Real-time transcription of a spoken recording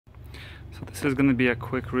So this is going to be a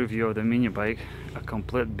quick review of the mini bike, a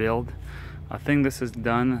complete build. I think this is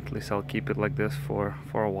done. At least I'll keep it like this for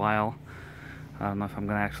a while. I don't know if I'm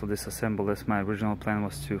going to actually disassemble this. My original plan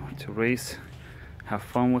was to race, have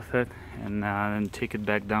fun with it, and then take it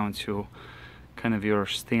back down to kind of your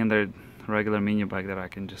standard regular mini bike that I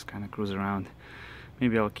can just kind of cruise around.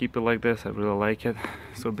 Maybe I'll keep it like this. I really like it.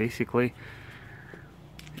 So basically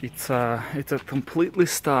it's a completely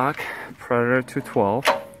stock Predator 212,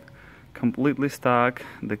 completely stock.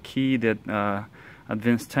 The key, that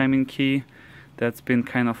advanced timing key, that's been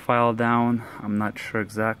kind of filed down. I'm not sure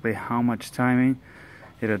exactly how much timing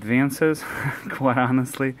it advances. Quite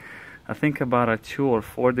honestly, I think about a 2 or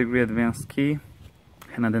 4 degree advanced key,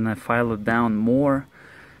 and then I file it down more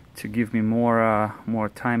to give me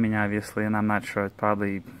more timing, obviously, and I'm not sure, it's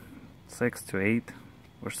probably 6 to 8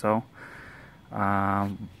 or so.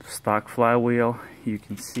 Stock flywheel. You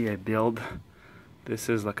can see I build, this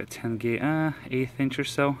is like a 10 gauge, 1/8 inch or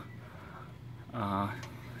so.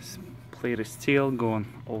 Plate of steel going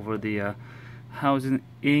over the housing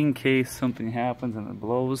in case something happens and it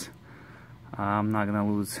blows. I'm not gonna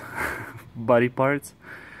lose body parts.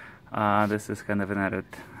 This is kind of an added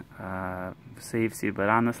safety, but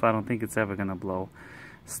honestly I don't think it's ever gonna blow.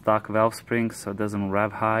 Stock valve springs, so it doesn't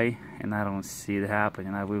rev high, and I don't see it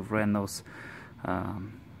happening. We've ran those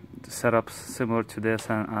setups similar to this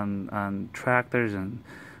on tractors and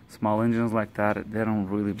small engines like that. They don't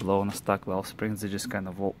really blow on the stock valve springs. They just kind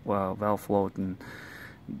of valve float, and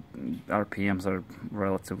RPMs are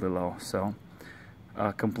relatively low. So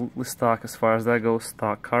completely stock as far as that goes.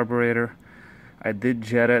 Stock carburetor. I did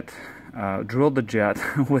jet it, drilled the jet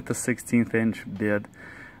with the 16th inch bit.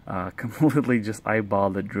 Completely just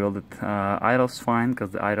eyeballed it, drilled it. Idle's fine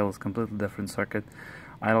because the idle is completely different circuit.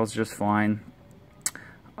 Idle's just fine.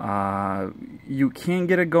 You can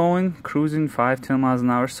get it going, cruising 5-10 miles an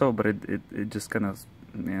hour or so, but it just kind of,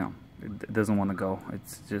 it doesn't want to go.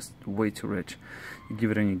 It's just way too rich. You give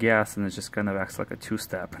it any gas and it just kind of acts like a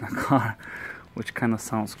two-step in a car, which kind of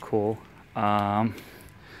sounds cool.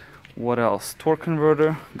 What else? Torque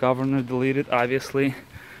converter, governor deleted, obviously.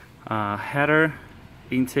 Header,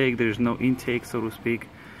 intake, there's no intake, so to speak.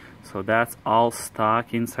 So that's all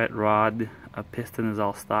stock. Inside rod, a piston is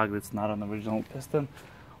all stock. That's not an original piston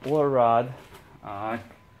or rod. I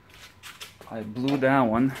blew that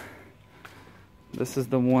one. This is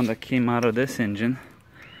the one that came out of this engine.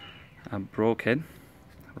 I broke it.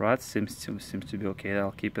 Rod seems to be okay.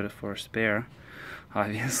 I'll keep it for a spare,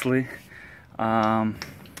 obviously.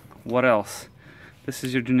 What else? This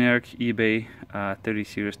is your generic eBay 30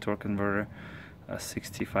 series torque converter,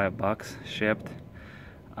 65 bucks shipped.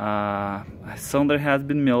 Cylinder has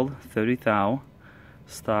been milled, 30 thou.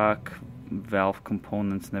 Stock valve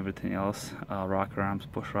components and everything else, rocker arms,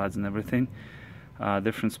 push rods and everything.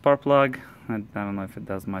 Different spark plug. I don't know if it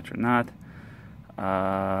does much or not.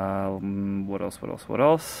 What else?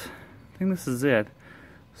 I think this is it.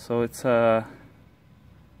 So it's a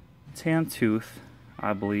tan tooth,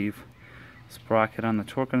 I believe, sprocket on the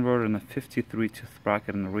torque converter, and a 53 tooth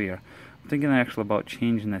sprocket in the rear. I'm thinking actually about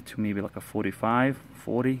changing that to maybe like a 45,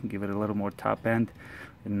 40, give it a little more top end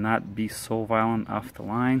and not be so violent off the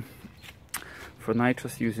line. For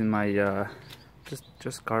nitrous, using my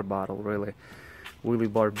just car bottle, really.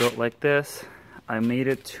 Wheelie bar built like this. I made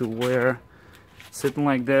it to where sitting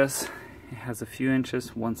like this, it has a few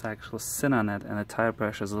inches once I actually sit on it, and the tire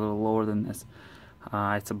pressure is a little lower than this.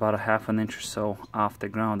 It's about a 1/2 inch or so off the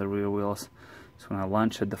ground, the rear wheels. So when I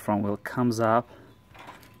launch it, the front wheel comes up,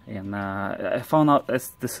 and I found out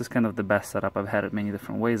this is kind of the best setup. I've had it many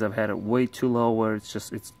different ways. I've had it way too low where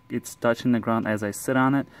it's touching the ground as I sit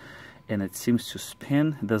on it, and it seems to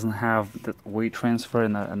spin. It doesn't have the weight transfer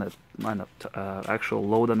and the actual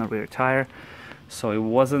load on the rear tire, so it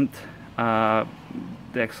wasn't. The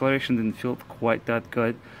acceleration didn't feel quite that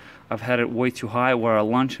good. I've had it way too high where I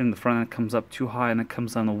launch it in the front and it comes up too high, and it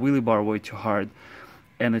comes on the wheelie bar way too hard,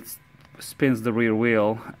 and it spins the rear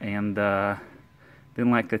wheel, and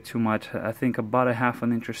didn't like that too much. I think about a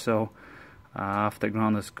 1/2 inch or so off the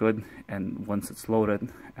ground is good, and once it's loaded,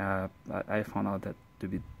 I found out that to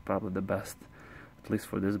be probably the best, at least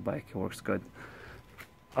for this bike. It works good.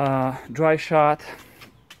 Dry shot,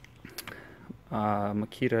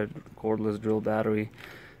 Makita cordless drill battery.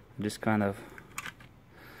 Just kind of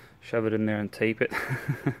shove it in there and tape it.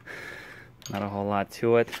 Not a whole lot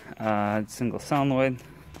to it. Single solenoid,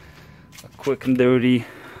 a quick and dirty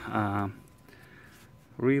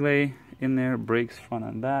relay in there, brakes front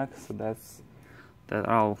and back, so that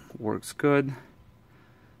all works good.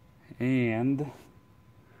 And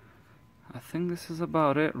I think this is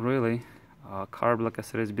about it, really. Carb, like I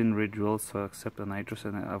said, has been re-drilled, so I accept the nitrous,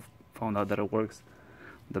 and I've found out that it works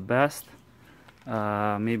the best.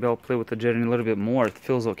 Maybe I'll play with the jet a little bit more. It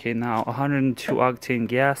feels okay now. 102 octane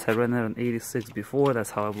gas. I ran it on 86 before.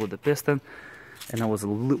 That's how I blew the piston, and it was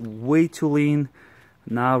way too lean.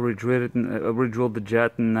 Now re-drilled the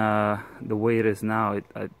jet, and the way it is now,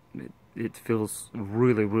 it feels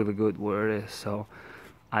really good where it is. So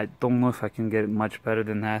I don't know if I can get it much better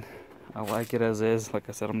than that. I like it as is. Like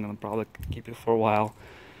I said, I'm gonna probably keep it for a while,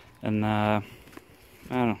 and I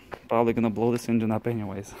don't know, probably gonna blow this engine up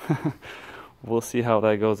anyways. We'll see how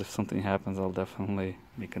that goes. If something happens, I'll definitely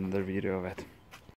make another video of it.